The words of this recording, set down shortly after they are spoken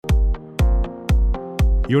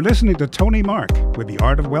You're listening to Tony Mark with The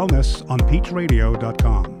Art of Wellness on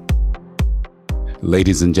peachradio.com.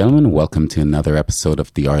 Ladies and gentlemen, welcome to another episode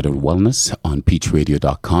of The Art of Wellness on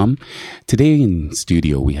peachradio.com. Today in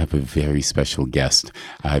studio, we have a very special guest.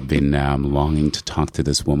 I've been longing to talk to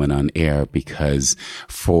this woman on air because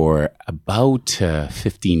for about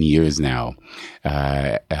 15 years now,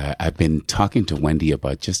 I've been talking to Wendy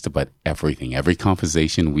about just about everything. Every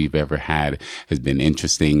conversation we've ever had has been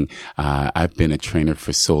interesting. I've been a trainer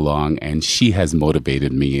for so long, and she has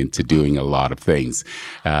motivated me into doing a lot of things.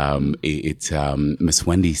 It's Miss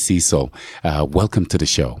Wendy Cecil. Welcome to the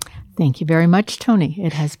show. Thank you very much, Tony.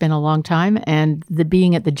 It has been a long time, and the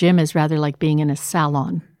being at the gym is rather like being in a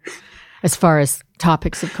salon as far as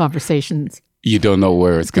topics of conversations. You don't know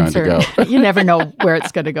where it's going to go. You never know where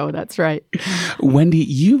it's going to go. That's right. Wendy,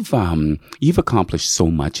 you've accomplished so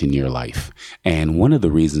much in your life. And one of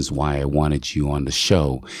the reasons why I wanted you on the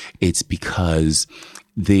show, it's because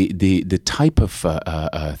the type of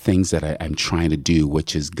things that I'm trying to do,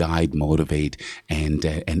 which is guide, motivate, and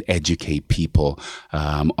educate people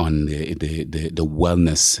on the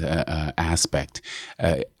wellness aspect.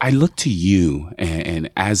 I look to you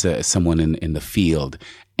and as someone in the field,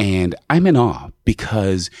 and I'm in awe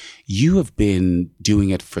because you have been doing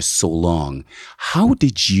it for so long. How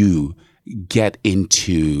did you get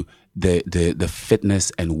into the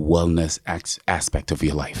fitness and wellness aspect of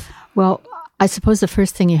your life? Well, I suppose the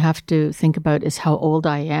first thing you have to think about is how old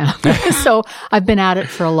I am. So I've been at it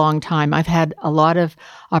for a long time. I've had a lot of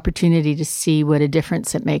opportunity to see what a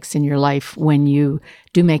difference it makes in your life when you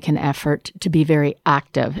do make an effort to be very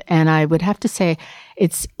active. And I would have to say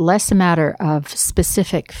it's less a matter of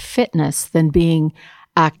specific fitness than being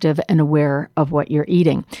active and aware of what you're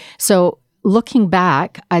eating. So looking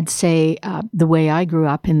back, I'd say the way I grew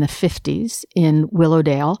up in the 50s in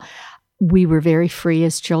Willowdale, we were very free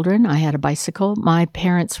as children. I had a bicycle. My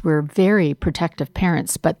parents were very protective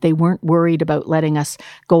parents, but they weren't worried about letting us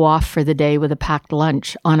go off for the day with a packed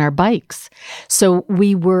lunch on our bikes. So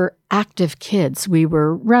we were active kids. We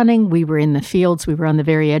were running. We were in the fields. We were on the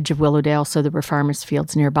very edge of Willowdale, so there were farmers'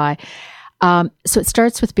 fields nearby. So it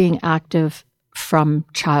starts with being active from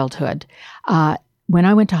childhood. When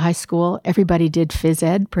I went to high school, everybody did phys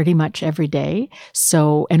ed pretty much every day.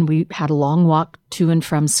 So, and we had a long walk to and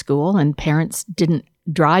from school, and parents didn't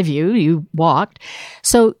drive you, you walked.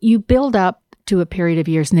 So you build up to a period of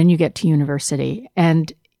years, and then you get to university.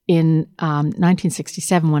 And in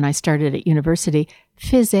 1967, when I started at university,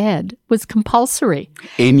 phys ed was compulsory.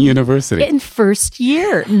 In university? In first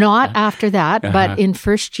year, not after that, but in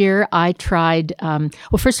first year I tried, well,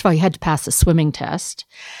 first of all, you had to pass a swimming test.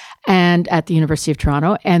 And at the University of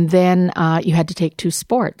Toronto, and then you had to take 2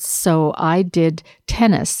 sports. So I did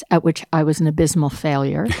tennis, at which I was an abysmal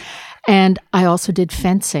failure, and I also did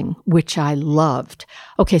fencing, which I loved.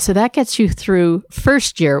 Okay, so that gets you through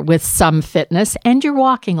first year with some fitness, and you're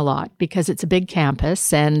walking a lot because it's a big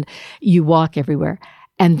campus and you walk everywhere.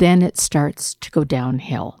 And then it starts to go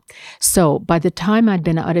downhill. So by the time I'd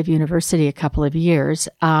been out of university a couple of years,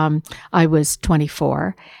 I was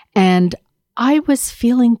 24, and I was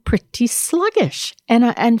feeling pretty sluggish,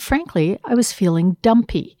 and frankly, I was feeling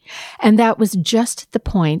dumpy. And that was just the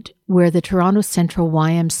point where the Toronto Central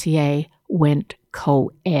YMCA went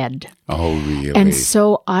co-ed. Oh, really? And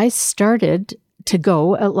so I started to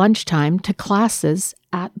go at lunchtime to classes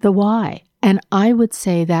at the Y. And I would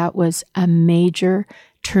say that was a major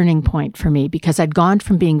turning point for me because I'd gone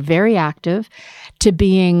from being very active to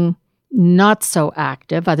being not so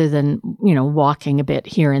active, other than, walking a bit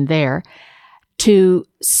here and there, to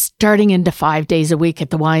starting into 5 days a week at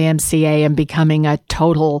the YMCA and becoming a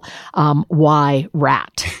total Y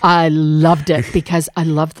rat. I loved it because I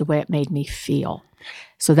loved the way it made me feel.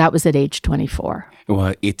 So that was at age 24.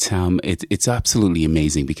 Well, it's absolutely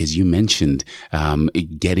amazing because you mentioned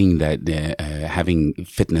getting that having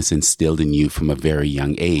fitness instilled in you from a very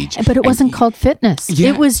young age. But it wasn't called fitness. Yeah,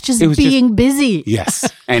 it was just being busy.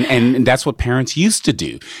 Yes. And that's what parents used to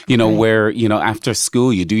do, right. Where, after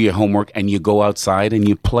school you do your homework and you go outside and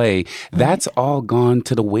you play. Right. That's all gone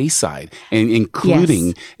to the wayside, and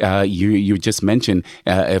including you just mentioned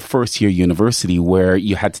a first year university where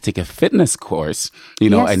you had to take a fitness course,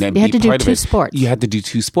 and then you had to do 2 sports. You had to do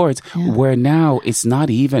 2 sports, where now it's not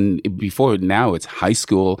even, before now it's high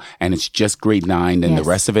school and it's just grade 9 and the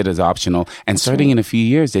rest of it is optional. And starting in a few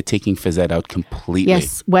years, they're taking phys ed out completely.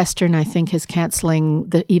 Yes, Western, I think, is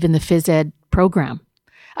canceling even the phys ed program.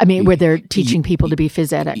 I mean, where they're teaching people to be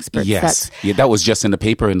phys ed experts. Yes. That was just in the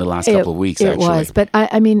paper in the last couple of weeks, actually. It was. But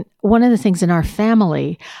I mean, one of the things in our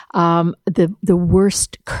family, the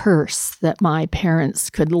worst curse that my parents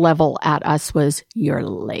could level at us was, "You're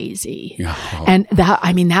lazy." Oh. And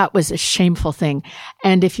that was a shameful thing.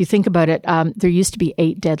 And if you think about it, there used to be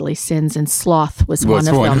 8 deadly sins, and sloth was one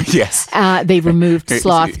of them. Yes. They removed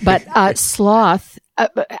sloth. But sloth,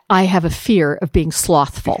 I have a fear of being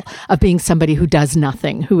slothful, of being somebody who does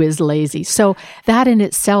nothing, who is lazy. So that in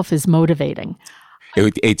itself is motivating.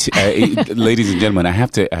 Ladies and gentlemen, I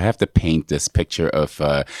have to paint this picture of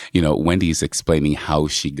Wendy's explaining how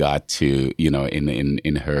she got to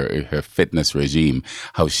in her fitness regime,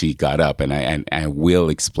 how she got up, and I will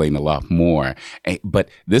explain a lot more. But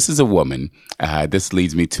this is a woman. This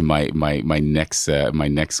leads me to my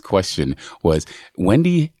next question. Was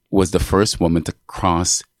Wendy was the first woman to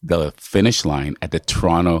cross the finish line at the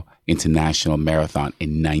Toronto International Marathon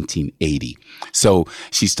in 1980. So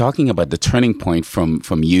she's talking about the turning point from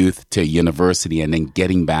youth to university, and then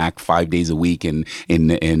getting back 5 days a week at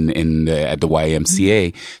the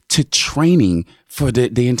YMCA to training for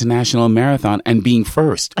the International Marathon and being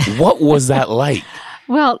first. What was that like?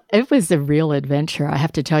 Well, it was a real adventure, I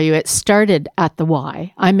have to tell you. It started at the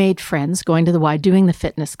Y. I made friends going to the Y, doing the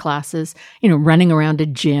fitness classes, running around a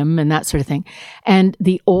gym and that sort of thing. And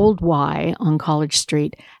the old Y on College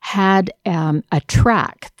Street had a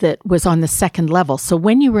track that was on the second level. So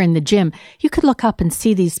when you were in the gym, you could look up and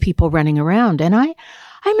see these people running around. And I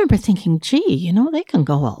remember thinking, gee, they can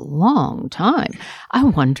go a long time. I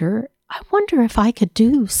wonder if I could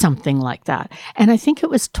do something like that. And I think it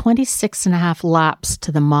was 26 and a half laps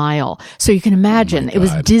to the mile. So you can imagine it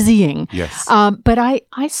was dizzying. Yes. But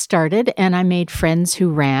I started, and I made friends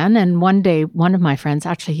who ran. And one day, one of my friends,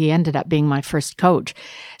 actually, he ended up being my first coach,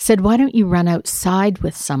 said, "Why don't you run outside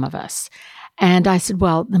with some of us?" And I said,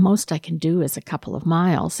 "Well, the most I can do is a couple of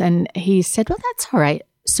miles." And he said, "Well, that's all right."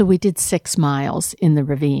 So we did 6 miles in the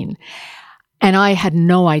ravine. And I had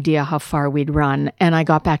no idea how far we'd run. And I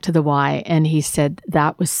got back to the Y, and he said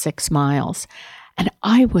that was 6 miles. And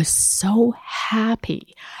I was so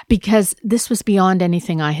happy, because this was beyond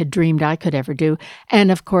anything I had dreamed I could ever do.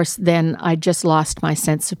 And of course, then I just lost my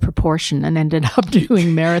sense of proportion and ended up doing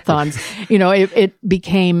marathons. It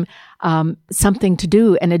became something to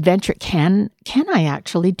do, an adventure. Can I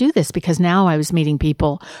actually do this? Because now I was meeting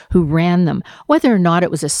people who ran them. Whether or not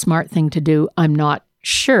it was a smart thing to do, I'm not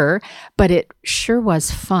sure, but it sure was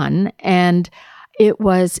fun. And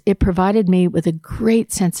it provided me with a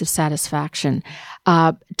great sense of satisfaction,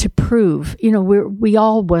 to prove, we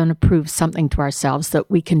all want to prove something to ourselves, that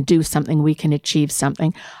we can do something, we can achieve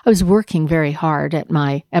something. I was working very hard at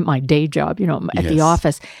my day job, at the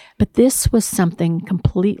office, but this was something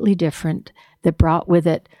completely different that brought with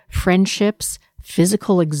it friendships,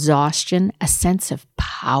 physical exhaustion, a sense of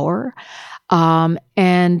power.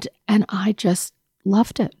 And I just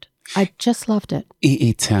loved it. I just loved it.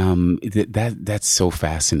 That's so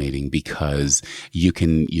fascinating, because you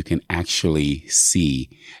can actually see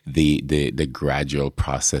the gradual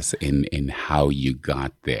process in how you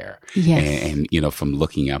got there. Yes. And from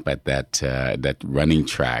looking up at that running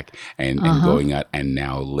track and going out and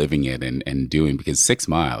now living it and doing, because 6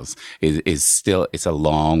 miles is still, it's a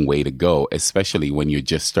long way to go, especially when you're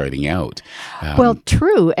just starting out. Well,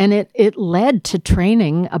 true. And it led to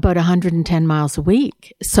training about 110 miles a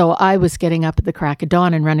week. So I was getting up at the crack of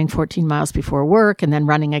dawn and running 14 miles before work, and then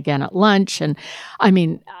running again at lunch. And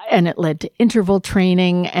it led to interval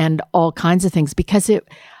training and all kinds of things, because it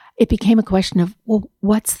became a question of, well,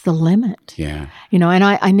 what's the limit? Yeah. And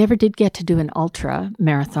I never did get to do an ultra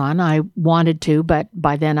marathon. I wanted to, but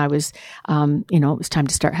by then I was, it was time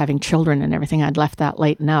to start having children and everything. I'd left that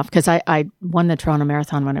late enough, because I won the Toronto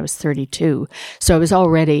Marathon when I was 32. So I was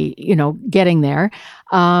already, getting there.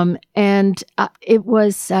 It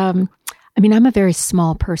was, I'm a very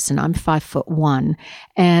small person. I'm 5'1",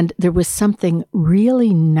 and there was something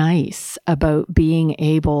really nice about being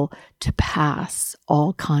able to pass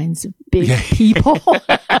all kinds of big people.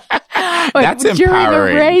 That's during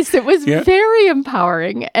empowering. a race. It was very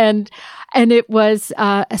empowering, and it was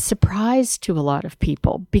a surprise to a lot of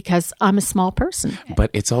people, because I'm a small person. But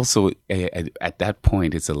it's also at that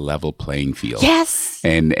point, it's a level playing field. Yes,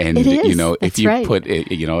 and it is. If you put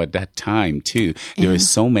it, at that time too, there were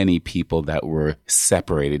so many people that were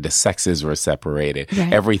separated. The sexes were separated.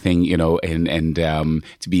 Right. Everything, and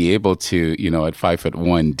to be able to, at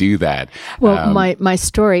 5'1", do that. Well, my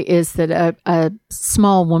story is that a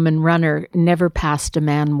small woman runner never passed a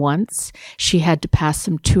man once. She had to pass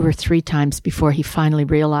him 2 or 3 times times before he finally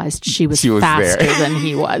realized she was faster than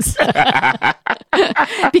he was.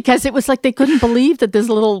 Because it was like they couldn't believe that this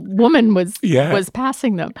little woman was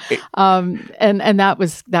passing them. And that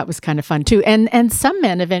was kind of fun too. And some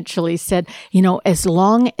men eventually said, as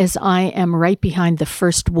long as I am right behind the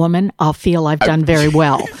first woman, I'll feel I've done very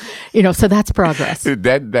well. So that's progress.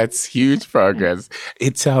 That's huge progress.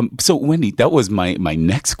 It's so Wendy, that was my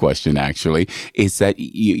next question actually, is that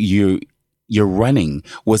your running,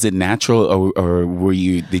 was it natural or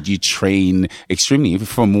did you train extremely?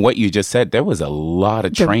 From what you just said, there was a lot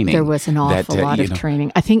of training. There was an awful lot of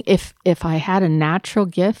training. I think if I had a natural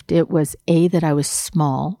gift, it was that I was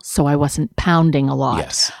small, so I wasn't pounding a lot.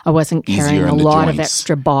 Yes. I wasn't carrying a lot of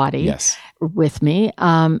extra body with me.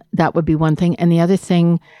 That would be one thing. And the other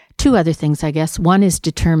thing, two other things, I guess. One is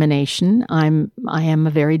determination. I am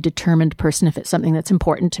a very determined person. If it's something that's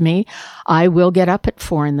important to me, I will get up at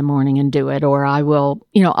 4 a.m. and do it, or I will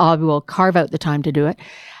carve out the time to do it.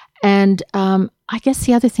 And I guess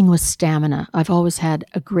the other thing was stamina. I've always had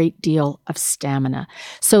a great deal of stamina.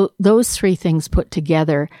 So those three things put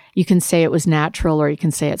together, you can say it was natural or you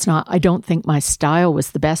can say it's not. I don't think my style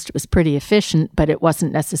was the best. It was pretty efficient, but it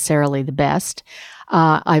wasn't necessarily the best.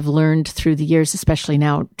 I've learned through the years, especially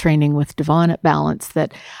now training with Devon at Balance,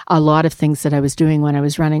 that a lot of things that I was doing when I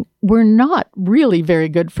was running were not really very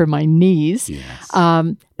good for my knees. Yes.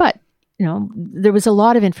 But there was a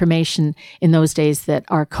lot of information in those days that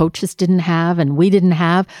our coaches didn't have and we didn't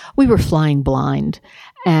have. We were flying blind.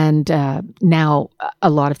 And now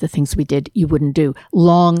a lot of the things we did, you wouldn't do.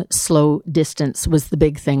 Long, slow distance was the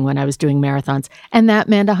big thing when I was doing marathons. And that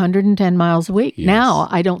meant 110 miles a week. Yes. Now,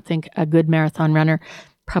 I don't think a good marathon runner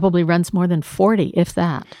probably runs more than 40, if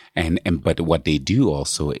that. But what they do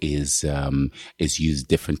also is use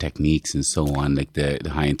different techniques and so on, like the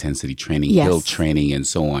high intensity training, hill training, and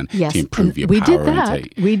so on to improve your power. We did that.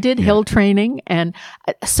 We did hill training, and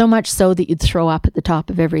so much so that you'd throw up at the top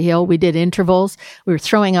of every hill. We did intervals. We were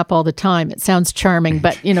throwing up all the time. It sounds charming,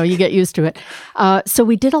 but you get used to it. So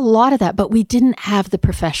we did a lot of that, but we didn't have the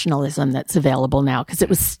professionalism that's available now because it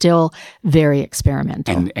was still very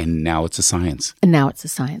experimental. And now it's a science. And now it's a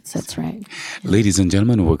science. That's right. Ladies and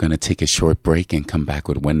gentlemen, we're going to take a short break and come back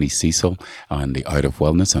with Wendy Cecil on The Art of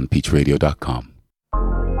Wellness on peachradio.com.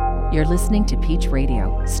 You're listening to Peach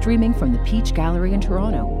Radio, streaming from the Peach Gallery in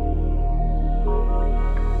Toronto.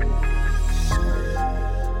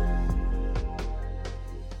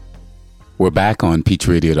 We're back on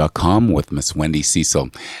peachradio.com with Miss Wendy Cecil.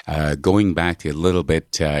 Going back a little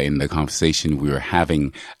bit in the conversation we were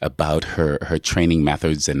having about her training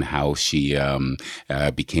methods and how she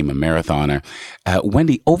became a marathoner.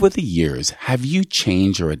 Wendy, over the years, have you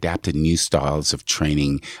changed or adapted new styles of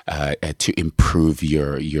training to improve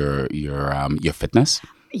your fitness?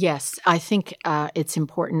 Yes, I think it's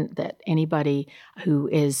important that anybody who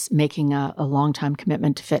is making a long-time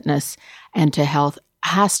commitment to fitness and to health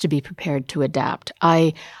has to be prepared to adapt.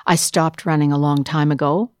 I stopped running a long time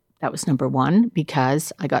ago. That was number one,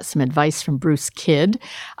 because I got some advice from Bruce Kidd,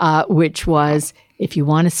 which was, if you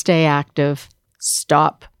want to stay active,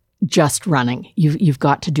 stop just running. You've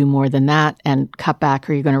got to do more than that and cut back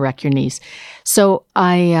or you're going to wreck your knees. So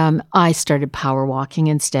I started power walking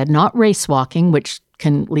instead, not race walking, which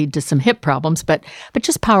can lead to some hip problems, but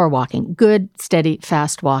just power walking, good, steady,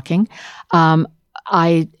 fast walking.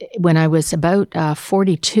 When I was about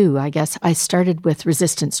 42, I guess, I started with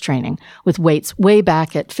resistance training with weights way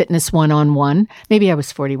back at Fitness 1-on-1. Maybe I was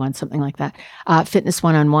 41, something like that. Fitness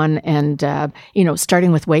 1-on-1 and,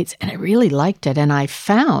 starting with weights. And I really liked it. And I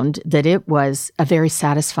found that it was a very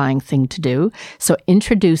satisfying thing to do. So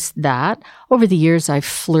introduced that. Over the years, I've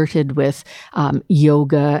flirted with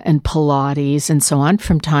yoga and Pilates and so on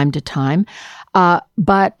from time to time.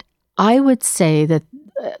 But I would say that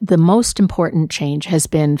the most important change has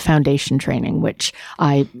been foundation training, which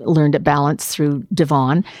I learned at Balance through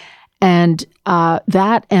Devon, and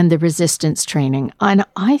that and the resistance training. And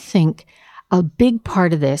I think a big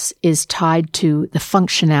part of this is tied to the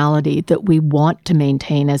functionality that we want to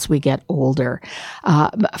maintain as we get older.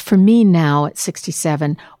 For me now at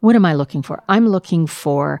 67, what am I looking for? I'm looking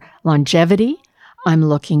for longevity. I'm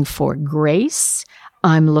looking for grace.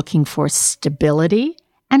 I'm looking for stability.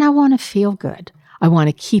 And I want to feel good. I want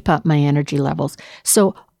to keep up my energy levels.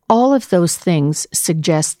 So all of those things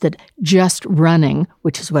suggest that just running,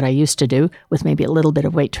 which is what I used to do with maybe a little bit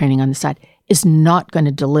of weight training on the side, is not going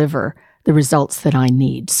to deliver the results that I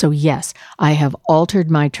need. So yes, I have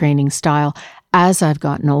altered my training style as I've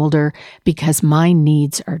gotten older because my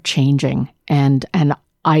needs are changing. And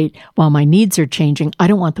while my needs are changing, I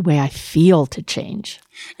don't want the way I feel to change.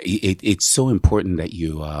 It's so important that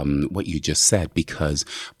you, what you just said, because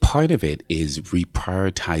part of it is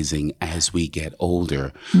reprioritizing as we get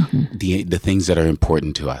older, the things that are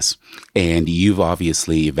important to us. And you've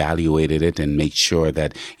obviously evaluated it and made sure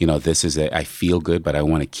that, this is I feel good, but I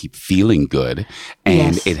want to keep feeling good.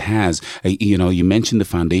 And Yes. it has, you mentioned the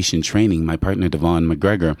foundation training. My partner, Devon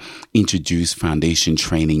McGregor, introduced foundation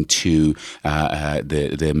training to,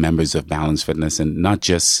 the members of Balance Fitness, and not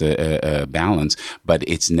just, balance, but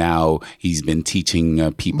it's now he's been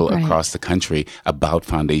teaching people Right. across the country about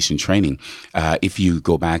foundation training. If you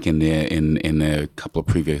go back in a couple of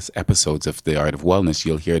previous episodes of The Art of Wellness,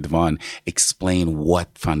 you'll hear Devon explain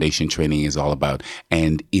what foundation training is all about,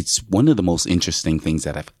 and it's one of the most interesting things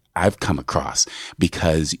that I've come across,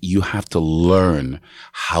 because you have to learn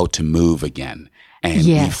how to move again. And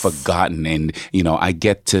Yes. we've forgotten. And, I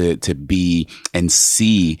get to be and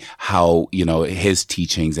see how, his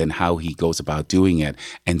teachings and how he goes about doing it.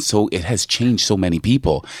 And so it has changed so many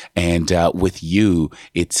people. And, with you,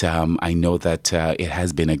 it's, I know that, it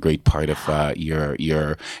has been a great part of, your,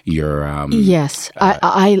 Yes.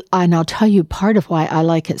 And I'll tell you part of why I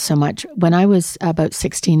like it so much. When I was about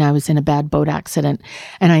 16, I was in a bad boat accident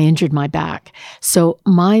and I injured my back. So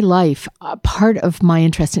my life, part of my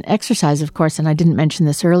interest in exercise, of course, and I didn't mention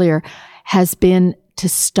this earlier, has been to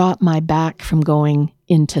stop my back from going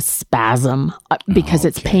into spasm because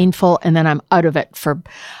it's painful, and then I'm out of it for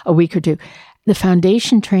a week or two. The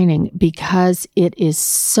foundation training, because it is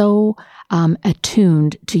so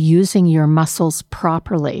attuned to using your muscles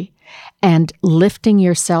properly and lifting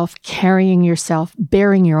yourself, carrying yourself,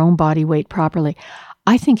 bearing your own body weight properly,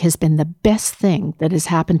 I think has been the best thing that has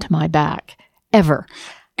happened to my back ever.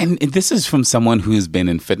 And this is from someone who's been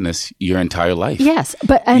in fitness your entire life. Yes,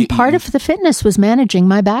 but part of the fitness was managing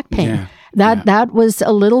my back pain. Yeah. That was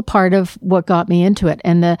a little part of what got me into it.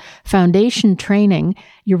 And the foundation training,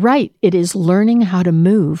 you're right, it is learning how to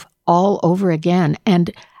move all over again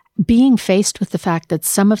and being faced with the fact that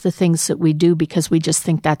some of the things that we do because we just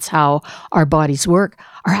think that's how our bodies work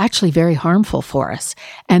are actually very harmful for us,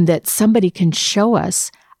 and that somebody can show us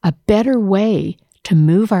a better way to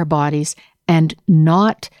move our bodies and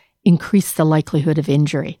not increase the likelihood of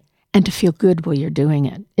injury, and to feel good while you're doing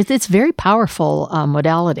it. It's very powerful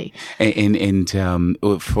modality. And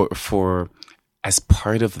for as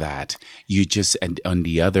part of that, you just, and on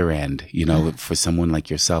the other end, for someone like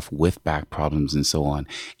yourself with back problems and so on,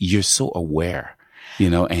 you're so aware.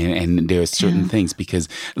 And there are certain things, because,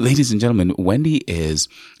 ladies and gentlemen, Wendy is,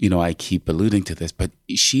 I keep alluding to this, but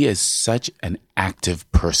she is such an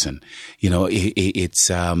active person. It's,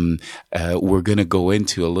 we're going to go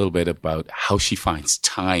into a little bit about how she finds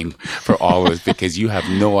time for all of us, because you have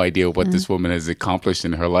no idea what this woman has accomplished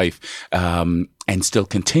in her life. And still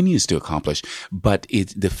continues to accomplish. But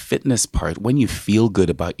it's the fitness part. When you feel good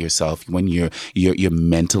about yourself, when you're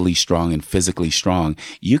mentally strong and physically strong,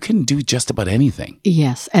 you can do just about anything.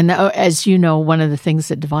 Yes. And as you know, one of the things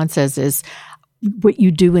that Devon says is what you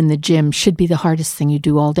do in the gym should be the hardest thing you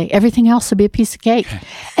do all day. Everything else will be a piece of cake.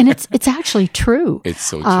 And it's actually true. It's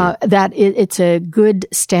so true. That it's a good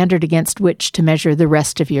standard against which to measure the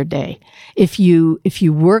rest of your day. If you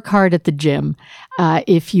work hard at the gym,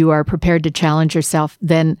 if you are prepared to challenge yourself,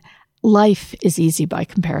 then life is easy by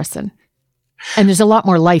comparison. And there's a lot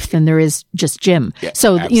more life than there is just gym. Yeah,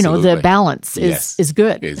 so, absolutely. The balance is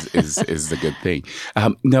good. Is the good thing.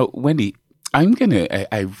 Now, Wendy,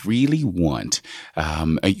 I really want,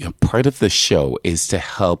 part of the show is to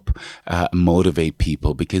help motivate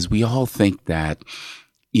people, because we all think that,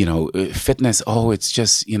 fitness, it's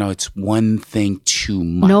just, it's one thing too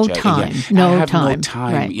much. No time. I have time. no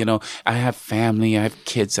time. Right. I have family, I have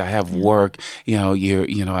kids, I have work,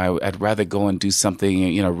 I'd rather go and do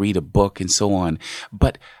something, read a book and so on.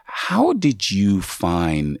 But how did you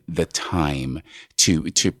find the time to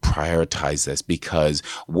prioritize this? Because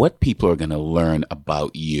what people are going to learn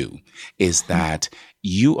about you is that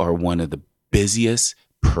you are one of the busiest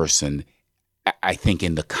person, I think,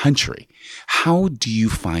 in the country. How do you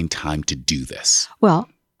find time to do this? Well,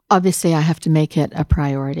 obviously I have to make it a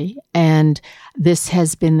priority. And this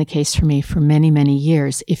has been the case for me for many, many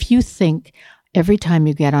years. If you think every time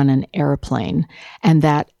you get on an airplane and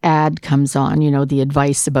that ad comes on, the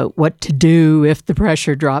advice about what to do if the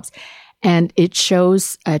pressure drops, and it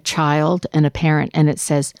shows a child and a parent, and it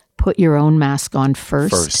says, put your own mask on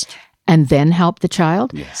first. And then help the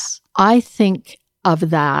child. Yes. I think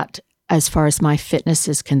of that as far as my fitness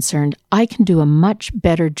is concerned. I can do a much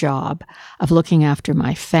better job of looking after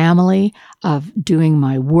my family, of doing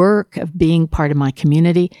my work, of being part of my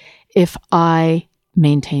community, if I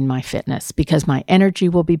maintain my fitness because my energy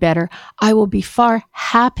will be better. I will be far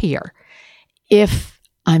happier if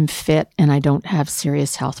I'm fit and I don't have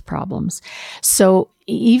serious health problems. So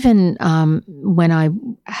even when I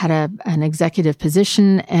had an executive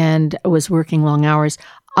position and was working long hours,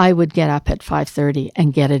 I would get up at 5:30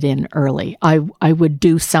 and get it in early. I would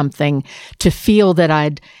do something to feel that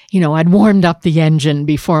I'd warmed up the engine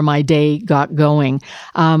before my day got going.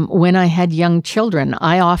 When I had young children,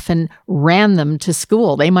 I often ran them to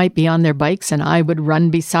school. They might be on their bikes and I would run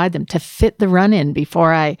beside them to fit the run in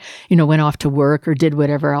before I, went off to work or did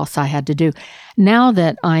whatever else I had to do. Now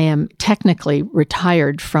that I am technically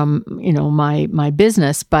retired from, my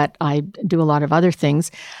business, but I do a lot of other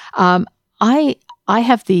things, I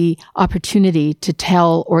have the opportunity to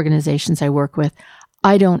tell organizations I work with,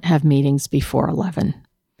 I don't have meetings before 11.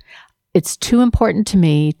 It's too important to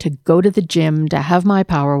me to go to the gym, to have my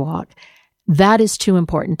power walk. That is too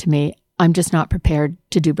important to me. I'm just not prepared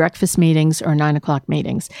to do breakfast meetings or 9 o'clock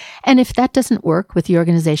meetings. And if that doesn't work with the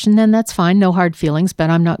organization, then that's fine. No hard feelings, but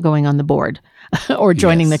I'm not going on the board or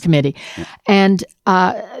joining the committee. Yeah. And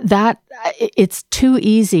it's too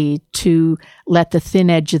easy to let the thin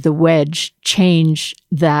edge of the wedge change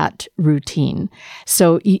that routine.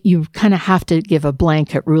 So you kind of have to give a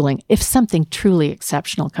blanket ruling. If something truly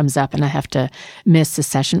exceptional comes up and I have to miss a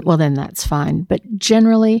session, well, then that's fine. But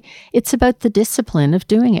generally, it's about the discipline of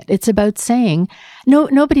doing it. It's about saying,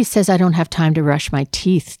 nobody says I don't have time to brush my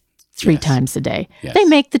teeth 3 times a day. Yes. They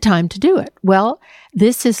make the time to do it. Well,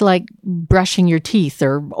 this is like brushing your teeth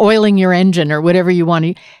or oiling your engine or whatever you want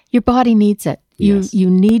to. Your body needs it. You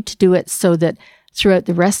need to do it so that throughout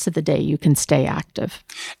the rest of the day you can stay active.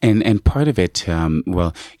 And part of it,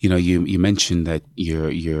 you mentioned that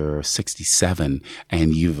you're 67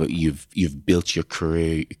 and you've built your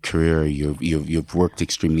career. You've worked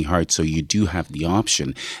extremely hard, so you do have the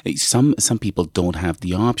option. Some people don't have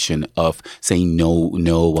the option of saying no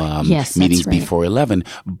meetings before 11.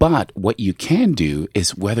 But what you can do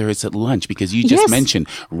is whether it's at lunch, because you just mentioned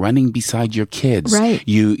running beside your kids. Right.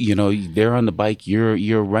 They're on the bike.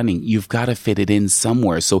 You're running. You've got to fit it in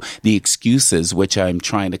somewhere. So the excuses, which I'm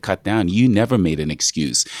trying to cut down, you never made an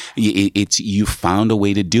excuse. It's you found a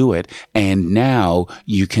way to do it, and now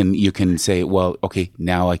you can say, well, okay,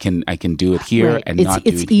 now I can do it here and not do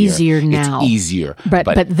it here. It's easier now. It's easier,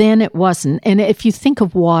 but then it wasn't. And if you think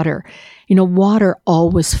of water, water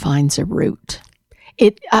always finds a route.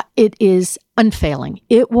 It is unfailing.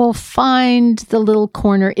 It will find the little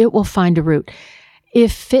corner. It will find a route.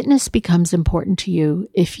 If fitness becomes important to you,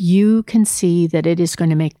 if you can see that it is going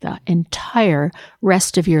to make the entire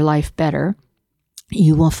rest of your life better,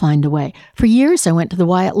 you will find a way. For years, I went to the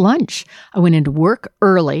Y at lunch. I went into work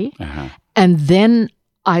early, and then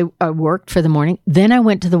I worked for the morning. Then I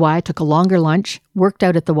went to the Y, took a longer lunch, worked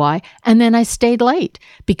out at the Y, and then I stayed late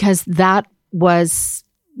because that was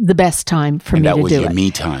the best time for me to do it. And that was your me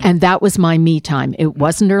time. And that was my me time. It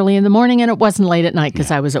wasn't early in the morning and it wasn't late at night because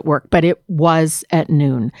I was at work, but it was at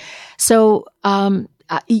noon. So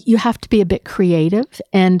you have to be a bit creative.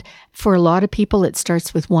 And for a lot of people, it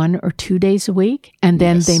starts with 1 or 2 days a week, and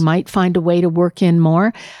then they might find a way to work in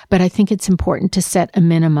more. But I think it's important to set a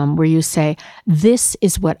minimum where you say, this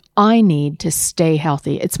is what I need to stay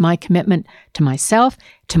healthy. It's my commitment to myself,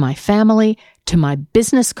 to my family, to my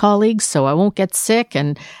business colleagues, so I won't get sick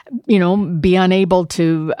and, be unable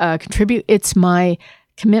to contribute. It's my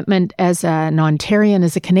commitment as an Ontarian,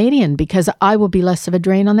 as a Canadian, because I will be less of a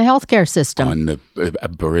drain on the healthcare system. On a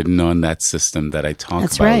burden on that system that I talk about.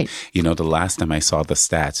 That's right. The last time I saw the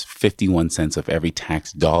stats, 51 cents of every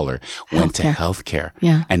tax dollar went to healthcare.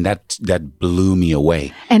 Yeah. And that blew me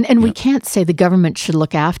away. And we can't say the government should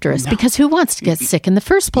look after us because who wants to get sick in the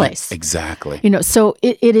first place? Yeah, exactly. So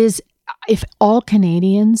it is. If all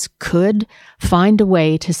Canadians could find a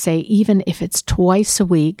way to say, even if it's twice a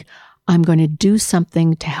week, I'm going to do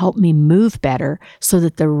something to help me move better so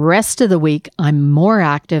that the rest of the week I'm more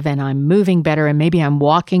active and I'm moving better, and maybe I'm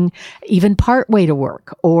walking even part way to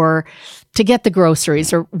work or to get the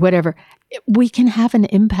groceries or whatever, we can have an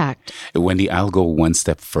impact. Wendy, I'll go one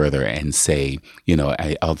step further and say,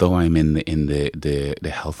 although I'm in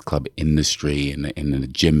the health club industry and in the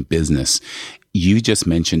gym business, you just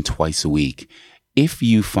mentioned twice a week. If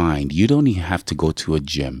you find you don't even have to go to a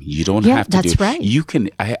gym, you don't have to that's right. You can,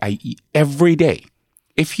 every day,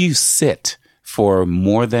 if you sit for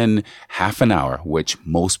more than half an hour, which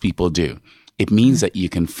most people do, it means that you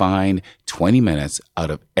can find 20 minutes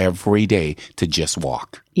out of every day to just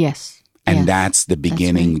walk. Yes. And that's the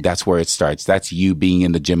beginning. That's right. That's where it starts. That's you being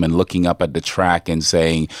in the gym and looking up at the track and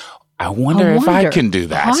saying, I wonder if I can do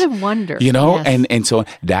that. I wonder. Yes. And so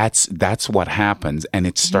that's what happens. And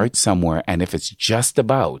it starts somewhere. And if it's just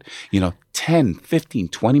about, 10, 15,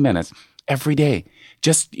 20 minutes every day,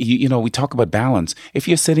 just, we talk about balance. If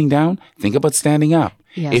you're sitting down, think about standing up.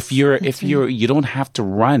 Yes, you don't have to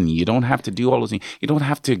run, you don't have to do all those things. You don't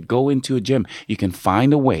have to go into a gym. You can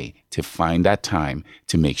find a way to find that time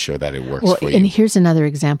to make sure that it works for you. And here's another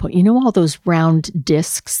example. You know all those round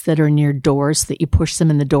discs that are near doors that you push them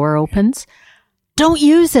and the door opens? Don't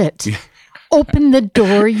use it. Open the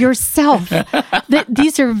door yourself.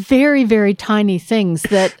 These are very, very tiny things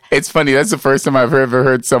that... It's funny. That's the first time I've ever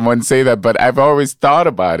heard someone say that, but I've always thought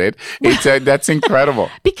about it. It's that's incredible.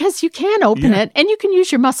 Because you can open it, and you can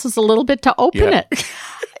use your muscles a little bit to open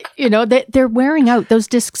it. They're wearing out. Those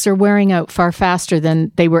discs are wearing out far faster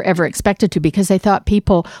than they were ever expected to, because they thought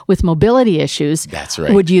people with mobility issues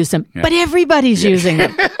would use them. Yeah. But everybody's using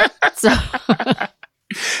them. So...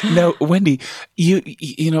 Now, Wendy, you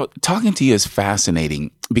talking to you is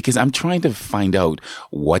fascinating, because I'm trying to find out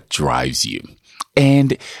what drives you,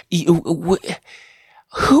 and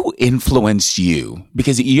who influenced you?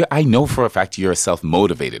 Because I know for a fact you're a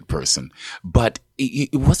self-motivated person, but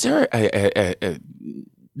was there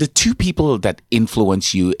the two people that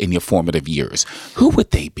influenced you in your formative years? Who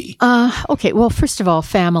would they be? Okay. Well, first of all,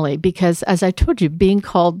 family, because as I told you, being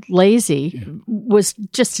called lazy was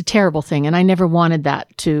just a terrible thing. And I never wanted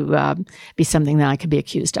that to be something that I could be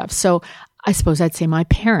accused of. So I suppose I'd say my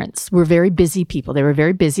parents were very busy people. They were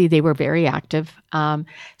very busy. They were very active.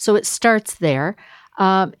 So it starts there.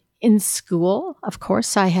 In school, of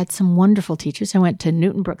course, I had some wonderful teachers. I went to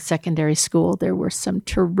Newton Brook Secondary School. There were some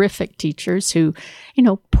terrific teachers who,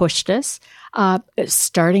 pushed us.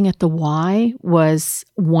 Starting at the Y was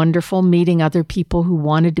wonderful, meeting other people who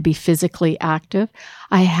wanted to be physically active.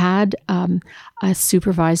 I had a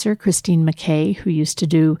supervisor, Christine McKay, who used to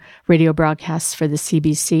do radio broadcasts for the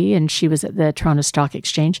CBC, and she was at the Toronto Stock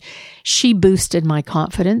Exchange. She boosted my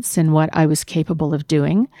confidence in what I was capable of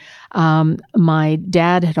doing. My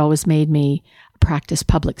dad had always made me practice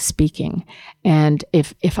public speaking. And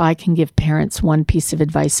if I can give parents one piece of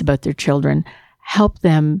advice about their children, help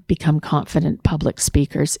them become confident public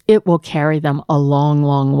speakers. It will carry them a long,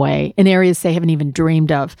 long way in areas they haven't even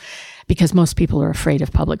dreamed of, because most people are afraid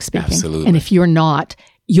of public speaking. Absolutely. And if you're not,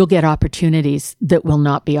 you'll get opportunities that will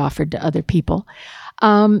not be offered to other people.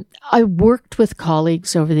 I worked with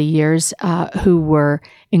colleagues over the years who were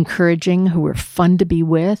encouraging, who were fun to be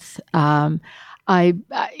with. I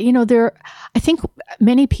think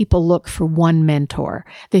many people look for one mentor.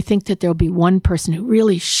 They think that there'll be one person who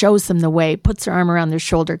really shows them the way, puts their arm around their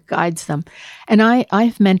shoulder, guides them. And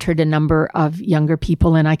I've mentored a number of younger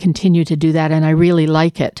people, and I continue to do that, and I really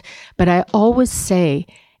like it. But I always say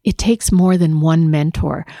it takes more than one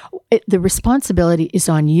mentor. The responsibility is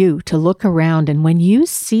on you to look around, and when you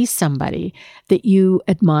see somebody that you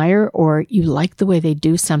admire or you like the way they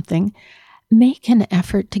do something, make an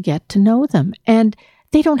effort to get to know them. And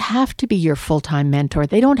they don't have to be your full-time mentor.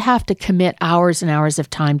 They don't have to commit hours and hours of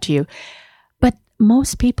time to you. But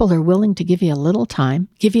most people are willing to give you a little time,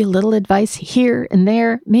 give you a little advice here and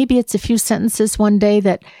there. Maybe it's a few sentences one day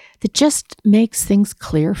that just makes things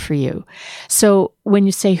clear for you. So when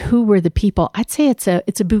you say who were the people, I'd say it's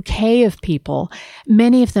a bouquet of people,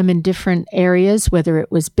 many of them in different areas, whether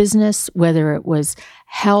it was business, whether it was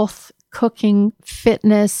health, cooking,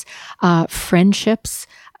 fitness, friendships,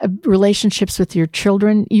 relationships with your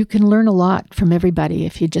children. You can learn a lot from everybody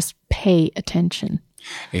if you just pay attention.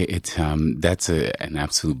 That's an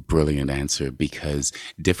absolute brilliant answer, because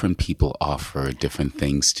different people offer different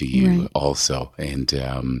things to you also. And,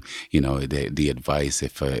 the advice,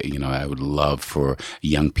 if, I would love for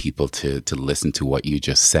young people to listen to what you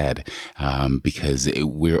just said, because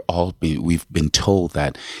we've been told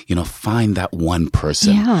that, find that one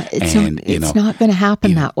person. Yeah. It's not going to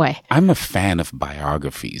happen that way. I'm a fan of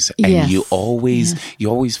biographies, and you always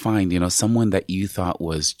find, someone that you thought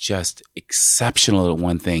was just exceptional at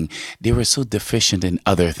one thing, they were so deficient in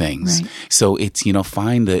other things. Right. So it's,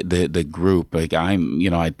 find the group. Like I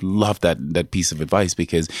love that piece of advice,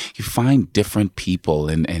 because you find different people,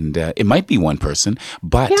 and it might be one person,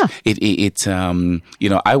 but it's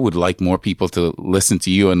I would like more people to listen to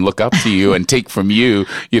you and look up to you and take from you,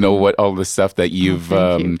 what all the stuff that you've,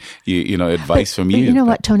 advice from you. You know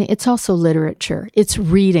what, Tony? It's also literature. It's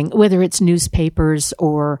reading, whether it's newspapers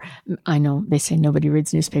or, I know they say nobody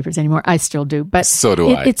reads newspapers anymore. I still do, but so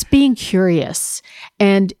do I. It's being curious.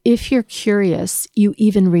 And if you're curious, you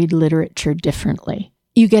even read literature differently.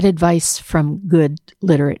 You get advice from good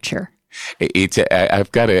literature.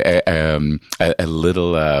 I've got a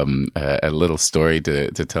little story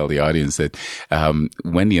to tell the audience that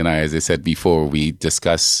Wendy and I, as I said before, we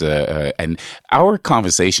discuss and our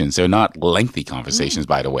conversations are not lengthy conversations.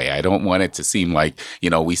 By the way, I don't want it to seem like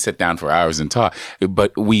we sit down for hours and talk,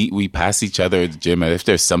 but we pass each other at the gym. And if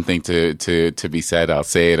there's something to be said, I'll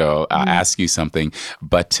say it. Or I'll ask you something.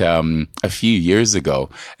 But a few years ago,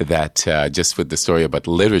 that just with the story about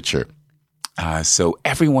literature. So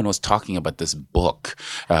everyone was talking about this book,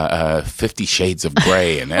 50 Shades of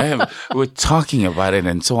Grey, and we're talking about it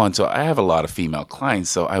and so on. So I have a lot of female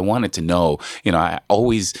clients. So I wanted to know, I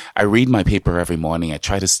read my paper every morning. I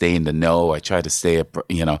try to stay in the know. I try to stay up,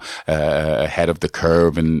 ahead of the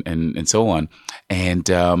curve and so on. And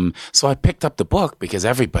so I picked up the book because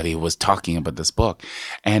everybody was talking about this book.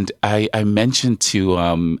 And I mentioned to,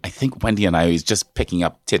 I think Wendy and I was just picking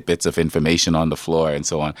up tidbits of information on the floor and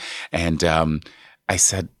so on. And I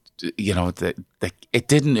said, that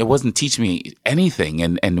it wasn't teaching me anything.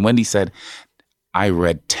 And Wendy said, I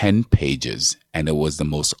read 10 pages and it was the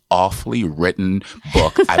most awfully written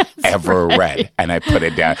book I've ever read. And I put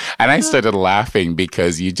it down and I started laughing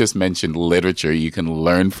because you just mentioned literature. You can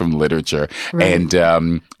learn from literature. Right.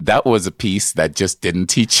 And that was a piece that just didn't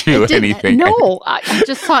teach you anything. No, I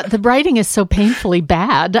just thought the writing is so painfully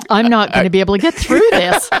bad. I'm not going to be able to get through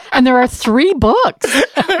this. And there are 3 books.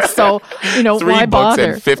 So, 3 why books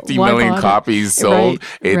bother? And 50 million copies sold.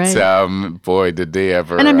 Right, it's, boy, did they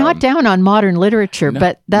ever. And I'm not down on modern literature,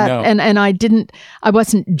 but that, and I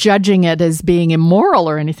wasn't judging it as being immoral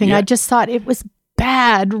or anything. Yeah. I just thought it was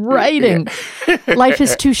bad writing. Yeah. Life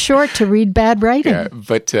is too short to read bad writing. Yeah,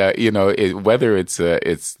 but whether it's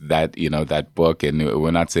that that book, and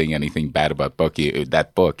we're not saying anything bad about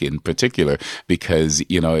that book in particular, because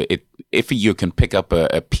if you can pick up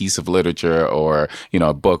a piece of literature or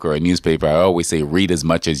a book or a newspaper, I always say read as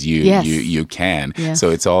much as you can. Yes.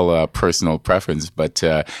 So it's all personal preference. But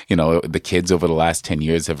the kids over the last 10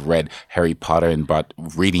 years have read Harry Potter and brought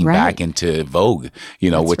reading back into vogue.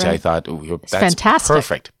 Which I thought that's fantastic.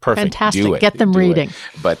 Perfect. Fantastic. Do it. Get them reading.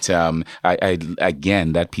 But I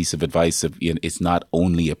again, that piece of advice of it's not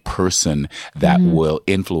only a person that will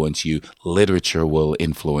influence you. Literature will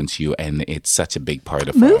influence you, and it's such a big part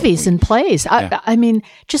of movies and plays. I mean,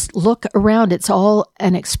 just look around. It's all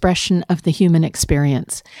an expression of the human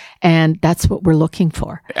experience. And that's what we're looking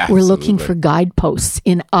for. Absolutely. We're looking for guideposts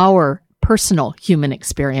in our personal human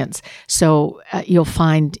experience. So you'll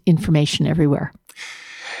find information everywhere.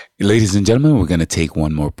 Ladies and gentlemen, we're going to take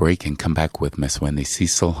one more break and come back with Miss Wendy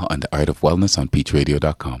Cecil on the Art of Wellness on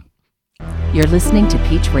peachradio.com. You're listening to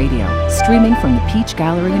Peach Radio, streaming from the Peach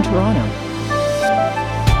Gallery in Toronto.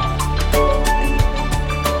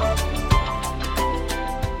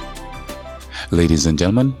 Ladies and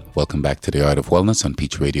gentlemen, welcome back to the Art of Wellness on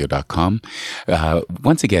peachradio.com.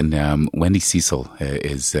 Once again, Wendy Cecil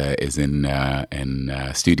is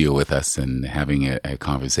in studio with us and having a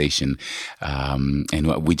conversation.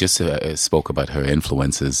 And we just spoke about her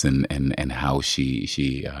influences and how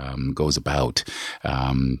she goes about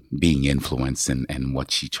being influenced and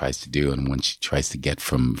what she tries to do and what she tries to get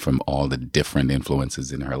from all the different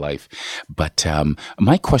influences in her life. But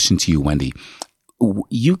my question to you, Wendy,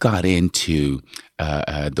 you got into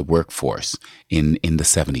the workforce in the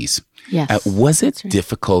 70s. Yes. Was it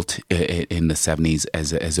difficult in the 70s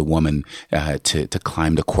as a woman to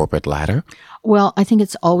climb the corporate ladder? Well, I think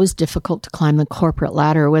it's always difficult to climb the corporate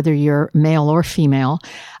ladder, whether you're male or female.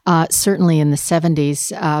 Certainly in the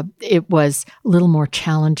 70s, it was a little more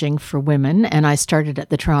challenging for women. And I started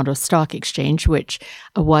at the Toronto Stock Exchange, which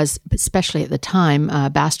was, especially at the time,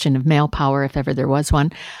 a bastion of male power, if ever there was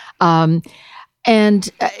one. And,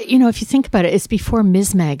 if you think about it, it's before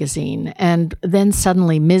Ms. Magazine. And then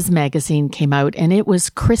suddenly Ms. Magazine came out and it was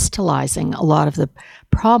crystallizing a lot of the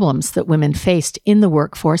problems that women faced in the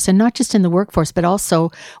workforce, and not just in the workforce, but also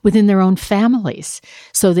within their own families.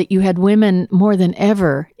 So that you had women more than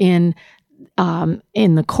ever in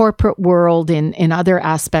the corporate world, in other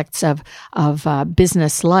aspects of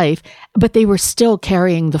business life, but they were still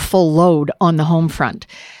carrying the full load on the home front.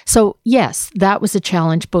 So yes, that was a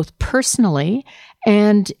challenge both personally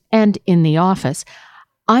and in the office.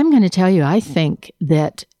 I'm going to tell you, I think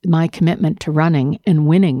that my commitment to running and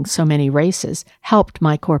winning so many races helped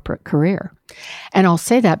my corporate career. And I'll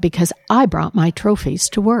say that because I brought my trophies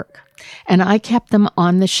to work. And I kept them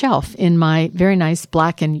on the shelf in my very nice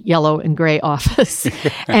black and yellow and gray office.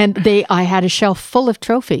 And I had a shelf full of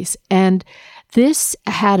trophies. And this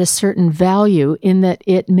had a certain value in that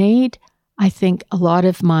it made I think, a lot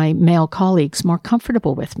of my male colleagues more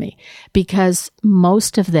comfortable with me, because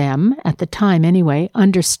most of them, at the time anyway,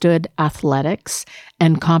 understood athletics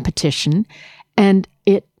and competition, and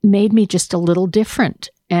it made me just a little different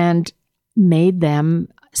and made them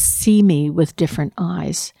see me with different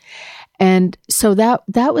eyes. And so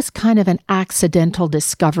that was kind of an accidental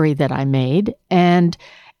discovery that I made, and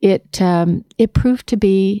it proved to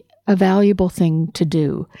be a valuable thing to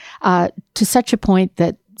do, to such a point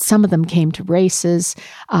that some of them came to races.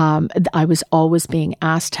 I was always being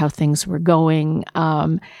asked how things were going.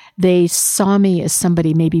 They saw me as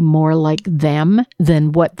somebody maybe more like them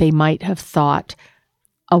than what they might have thought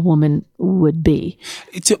a woman would be.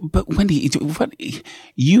 But Wendy, what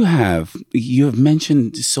you have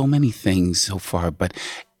mentioned so many things so far, but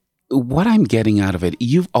what I'm getting out of it,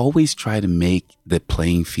 you've always tried to make the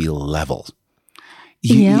playing field level.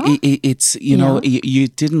 It's, you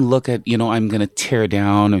didn't look at, I'm going to tear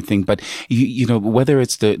down or think, but whether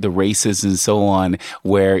it's the races and so on,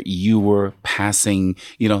 where you were passing,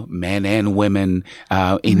 men and women,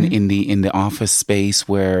 in the office space,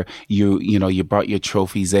 where you brought your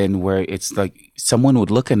trophies in, where it's like someone would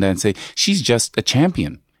look at that and say, she's just a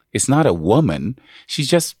champion. It's not a woman. She's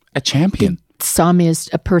just a champion. Saw me as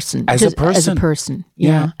a person. As a person.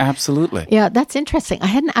 Yeah, absolutely. Yeah, that's interesting. I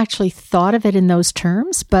hadn't actually thought of it in those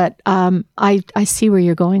terms, but I see where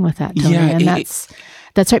you're going with that, Tony. And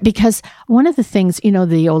that's right. Because one of the things,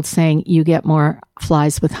 the old saying, you get more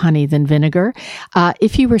flies with honey than vinegar.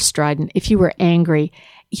 If you were strident, if you were angry,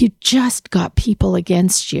 you just got people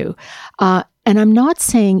against you. And I'm not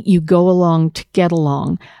saying you go along to get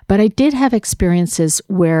along, but I did have experiences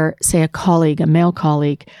where, say, a male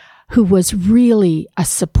colleague, who was really a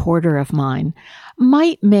supporter of mine,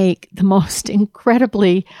 might make the most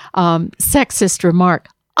incredibly sexist remark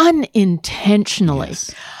unintentionally.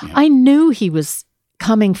 Yes. Yeah. I knew he was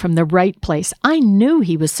coming from the right place. I knew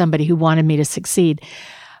he was somebody who wanted me to succeed.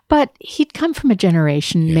 But he'd come from a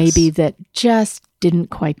generation maybe that just didn't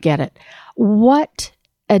quite get it. What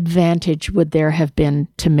advantage would there have been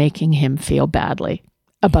to making him feel badly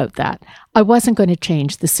about that? I wasn't going to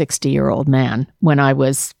change the 60-year-old man when I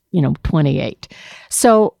was 28.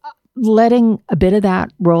 So letting a bit of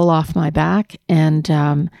that roll off my back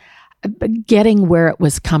and getting where it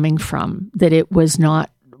was coming from, that it was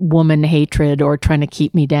not woman hatred or trying to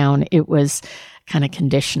keep me down. It was kind of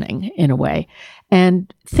conditioning in a way.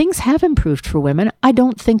 And things have improved for women. I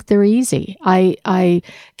don't think they're easy. I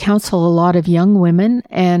counsel a lot of young women,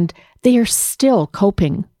 and they are still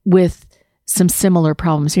coping with some similar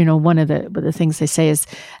problems. One of the things they say is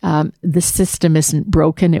the system isn't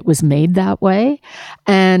broken, it was made that way.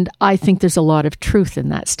 And I think there's a lot of truth in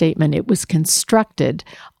that statement. It was constructed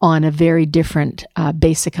on a very different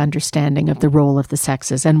basic understanding of the role of the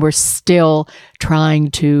sexes, and we're still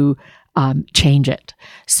trying to change it.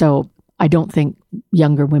 So I don't think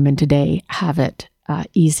younger women today have it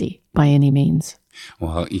easy by any means.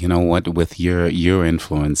 Well, you know what? With your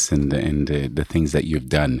influence and the things that you've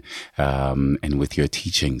done, and with your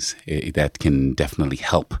teachings, that can definitely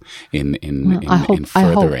help in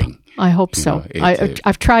furthering. I hope so.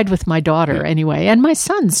 I've tried with my daughter anyway, and my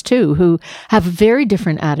sons too, who have very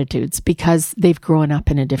different attitudes because they've grown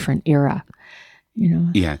up in a different era.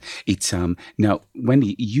 Yeah, it's now,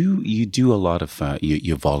 Wendy, you do a lot of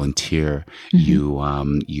you volunteer,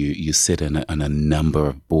 you sit on a number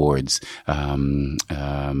of boards, and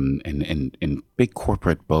big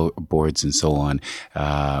corporate boards and so on.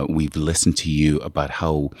 We've listened to you about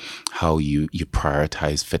how you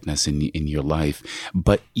prioritize fitness in your life,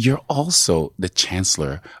 but you're also the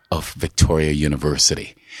Chancellor of Victoria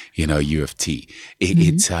University, U of T.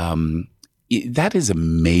 It's that is a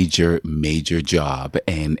major job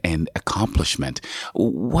and accomplishment.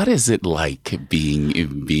 What is it like being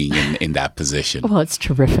in that position? Well, it's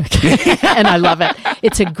terrific. And I love it.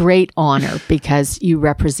 It's a great honor because you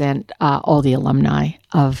represent all the alumni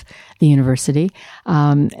of the university.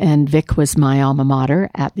 And Vic was my alma mater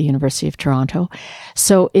at the University of Toronto.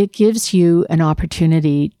 So it gives you an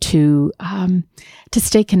opportunity to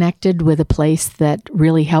stay connected with a place that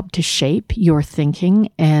really helped to shape your thinking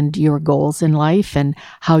and your goals in life and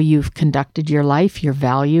how you've conducted your life, your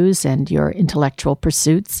values, and your intellectual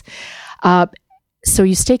pursuits. So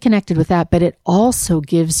you stay connected with that, but it also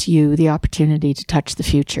gives you the opportunity to touch the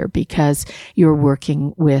future because you're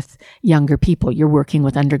working with younger people. You're working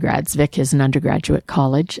with undergrads. Vic is an undergraduate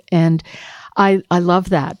college. And I love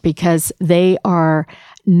that because they are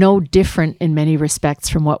no different in many respects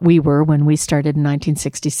from what we were when we started in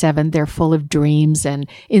 1967. They're full of dreams and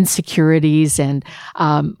insecurities and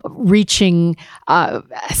reaching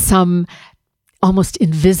some almost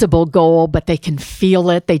invisible goal, but they can feel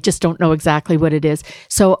it. They just don't know exactly what it is.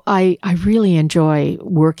 So I really enjoy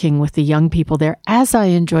working with the young people there, as I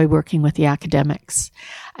enjoy working with the academics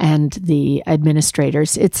and the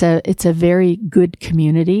administrators. It's a very good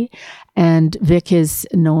community, and Vic is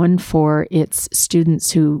known for its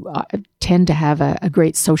students who tend to have a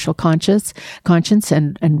great social conscience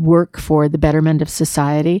and work for the betterment of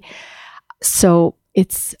society. So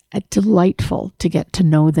it's delighttul to get to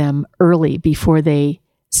know them early before they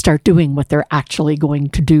start doing what they're actually going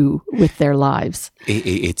to do with their lives.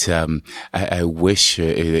 I wish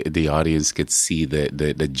the audience could see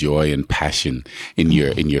the joy and passion in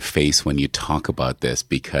your face when you talk about this,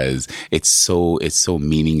 because it's so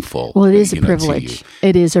meaningful. Well, it is a privilege.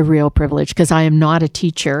 It is a real privilege, because I am not a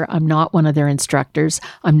teacher. I'm not one of their instructors.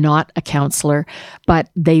 I'm not a counselor, but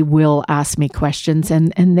they will ask me questions,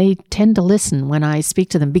 and they tend to listen when I speak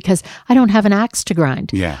to them, because I don't have an axe to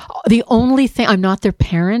grind. Yeah. The only thing, I'm not their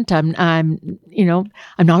parent. I'm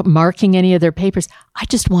not marking any of their papers. I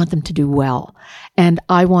just want them to do well. And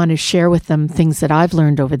I want to share with them things that I've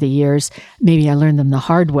learned over the years. Maybe I learned them the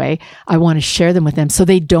hard way. I want to share them with them so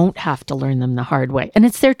they don't have to learn them the hard way. And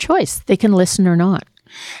it's their choice. They can listen or not.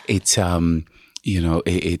 It's, the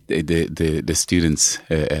students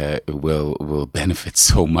will benefit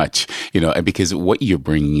so much, because what you're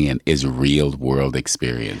bringing in is real world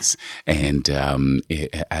experience. And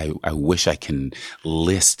I wish I can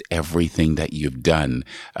list everything that you've done,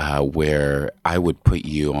 where I would put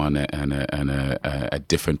you on a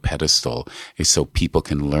different pedestal, so people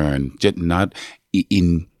can learn, not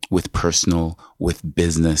in with personal, with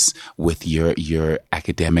business, with your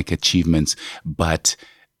academic achievements, but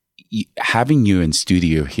having you in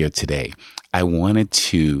studio here today, I wanted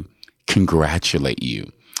to congratulate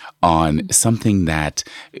you on something that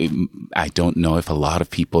I don't know if a lot of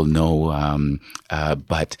people know,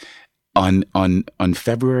 but on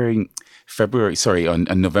November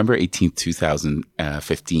 18th,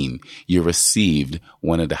 2015, you received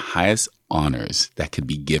one of the highest honors that could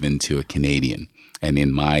be given to a Canadian. And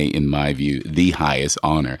in my view, the highest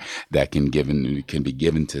honor that can be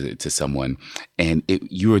given to someone. And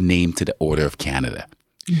you were named to the Order of Canada.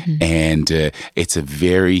 Mm-hmm. And it's a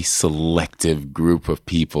very selective group of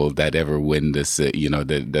people that ever win this,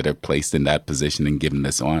 that are placed in that position and given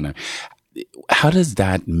this honor. How does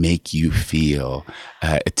that make you feel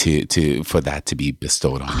for that to be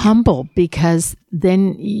bestowed on you? Humble, because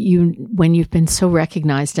then when you've been so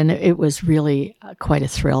recognized, and it was really quite a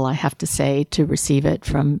thrill, I have to say, to receive it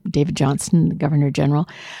from David Johnston, the Governor General,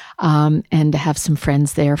 and to have some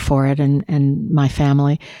friends there for it, and my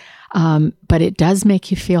family. But it does make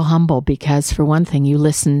you feel humble, because for one thing, you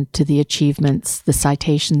listen to the achievements, the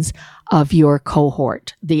citations of your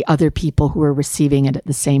cohort, the other people who were receiving it at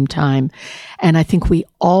the same time. And I think we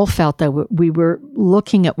all felt that we were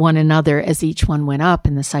looking at one another as each one went up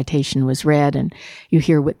and the citation was read, and you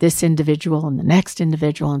hear what this individual and the next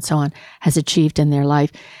individual and so on has achieved in their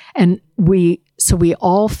life. And we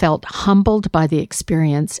all felt humbled by the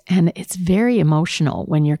experience, and it's very emotional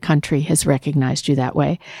when your country has recognized you that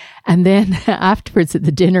way. And then afterwards at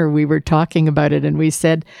the dinner, we were talking about it, and we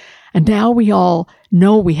said, and now we all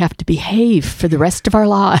know we have to behave for the rest of our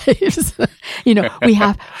lives.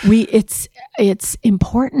 It's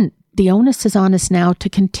important. The onus is on us now to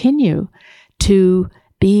continue to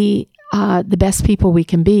be the best people we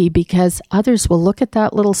can be, because others will look at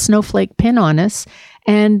that little snowflake pin on us,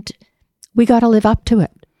 and we got to live up to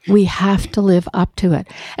it. We have to live up to it.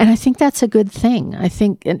 And I think that's a good thing. I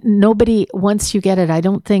think nobody, once you get it, I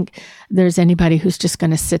don't think there's anybody who's just going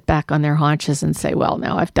to sit back on their haunches and say, well,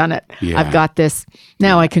 now I've done it. Yeah. I've got this.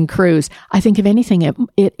 Now I can cruise. I think if anything,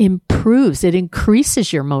 it improves, it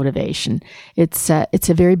increases your motivation. It's a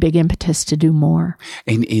very big impetus to do more.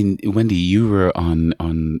 And Wendy, you were on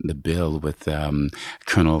the bill with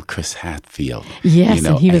Colonel Chris Hatfield. Yes,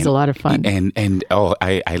 and he was a lot of fun. And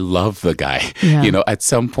I love the guy. Yeah. At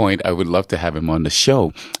some point I would love to have him on the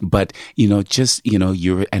show, but you're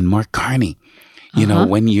and Mark Carney,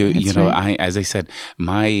 when right. As I said,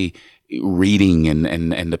 my reading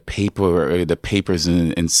and the papers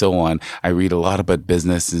and so on, I read a lot about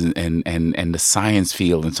business and the science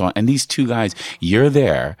field and so on. And these two guys, you're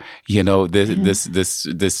there,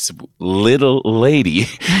 this little lady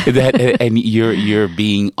that, and you're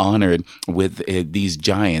being honored with these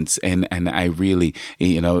giants. And I really,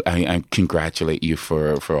 I congratulate you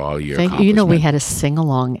for all your accomplishments. We had a sing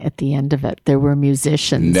along at the end of it. There were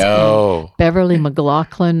musicians. No. Beverly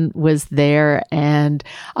McLaughlin was there, and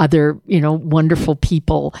other wonderful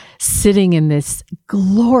people sitting in this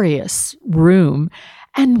glorious room,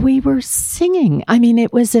 and we were singing. I mean,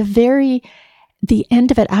 it was the end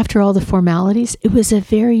of it, after all the formalities, it was a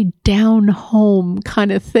very down home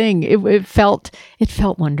kind of thing. It felt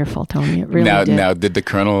wonderful, Tony. It really did. Now, did the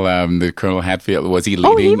Colonel Hatfield, was he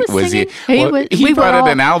leading? Oh, he was singing. He brought out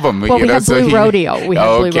an album. Well, we had Blue Rodeo. We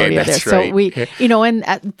had Blue Rodeo there. Right. So we,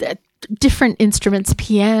 and different instruments,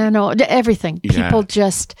 piano, everything. People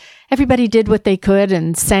everybody did what they could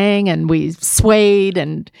and sang, and we swayed,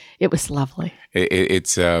 and it was lovely.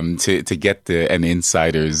 It's to get an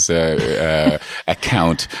insider's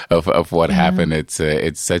account of what happened.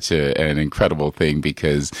 It's such an incredible thing,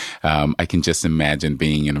 because I can just imagine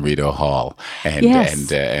being in Rideau Hall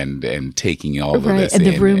and taking all of this and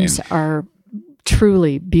in. The rooms are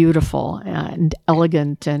truly beautiful and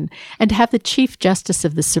elegant, and to have the Chief Justice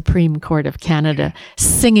of the Supreme Court of Canada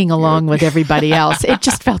singing along with everybody else, it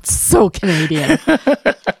just felt so Canadian.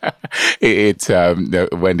 It's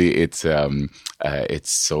Wendy. It's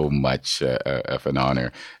so much of an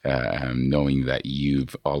honor knowing that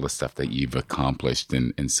all the stuff that you've accomplished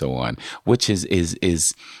and so on, which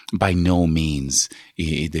is by no means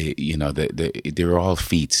they're all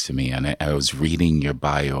feats to me. And I was reading your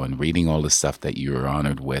bio and reading all the stuff that you were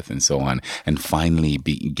honored with and so on, and finally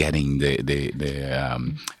getting that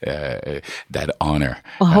honor.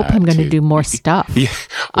 Well, I hope I'm going to do more stuff. Yeah,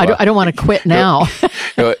 well, I don't want to quit now.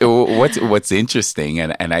 What's interesting,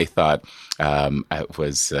 and I thought I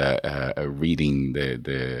was reading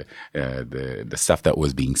the stuff that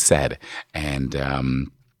was being said, and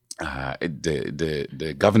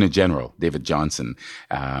the Governor General David Johnson.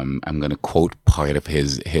 I'm going to quote part of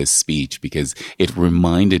his speech because it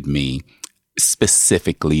reminded me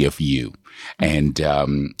specifically of you, and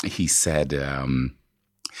he said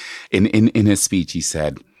in his speech, he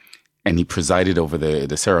said. And he presided over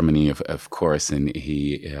the ceremony, of course, and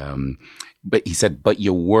but he said, but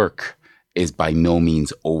your work is by no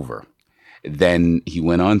means over. Then he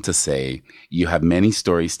went on to say, you have many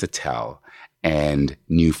stories to tell and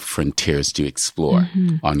new frontiers to explore,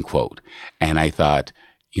 unquote. And I thought,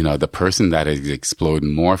 the person that has explored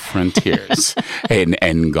more frontiers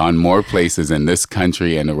and gone more places in this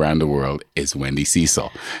country and around the world is Wendy Cecil.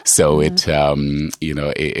 So but you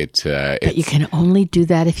can only do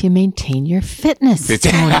that if you maintain your fitness,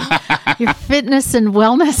 Tony. Your fitness and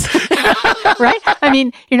wellness, right? I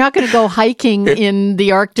mean, you're not going to go hiking in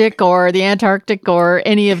the Arctic or the Antarctic or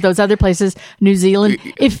any of those other places, New Zealand,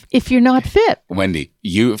 if you're not fit. Wendy,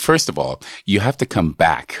 first of all, you have to come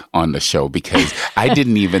back on the show, because I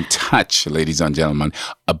didn't even touch, ladies and gentlemen,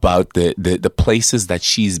 about the places that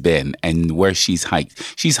she's been and where she's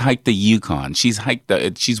hiked. She's hiked the Yukon. She's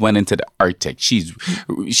went into the Arctic. She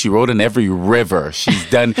rode in every river. She's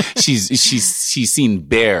done. she's seen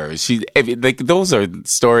bears. Those are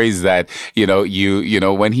stories that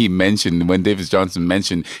when David Johnson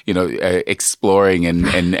mentioned exploring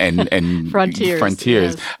and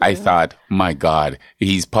frontiers. Yes. I thought, my God,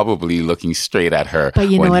 he's probably looking straight at her.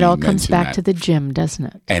 But it all comes back to the gym, doesn't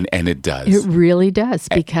it? And it does. It really does,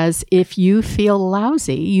 because if you feel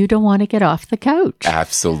lousy, you don't want to get off the couch.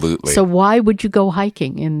 Absolutely. So why would you go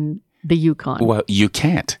hiking in the Yukon? Well, you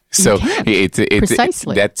can't. So it's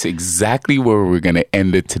precisely. That's exactly where we're going to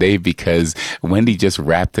end it today, because Wendy just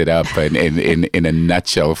wrapped it up in a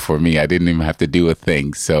nutshell for me. I didn't even have to do a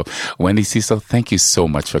thing. So Wendy Cecil, thank you so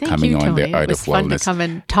much for coming on The Art of Wellness. It was fun to come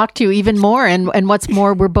and talk to you even more. And what's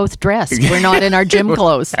more, we're both dressed. We're not in our gym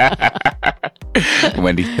clothes.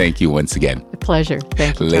 Wendy, thank you once again. A pleasure.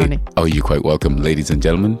 Thank you, Tony. Oh, you're quite welcome. Ladies and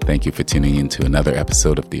gentlemen, thank you for tuning in to another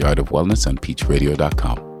episode of The Art of Wellness on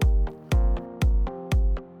peachradio.com.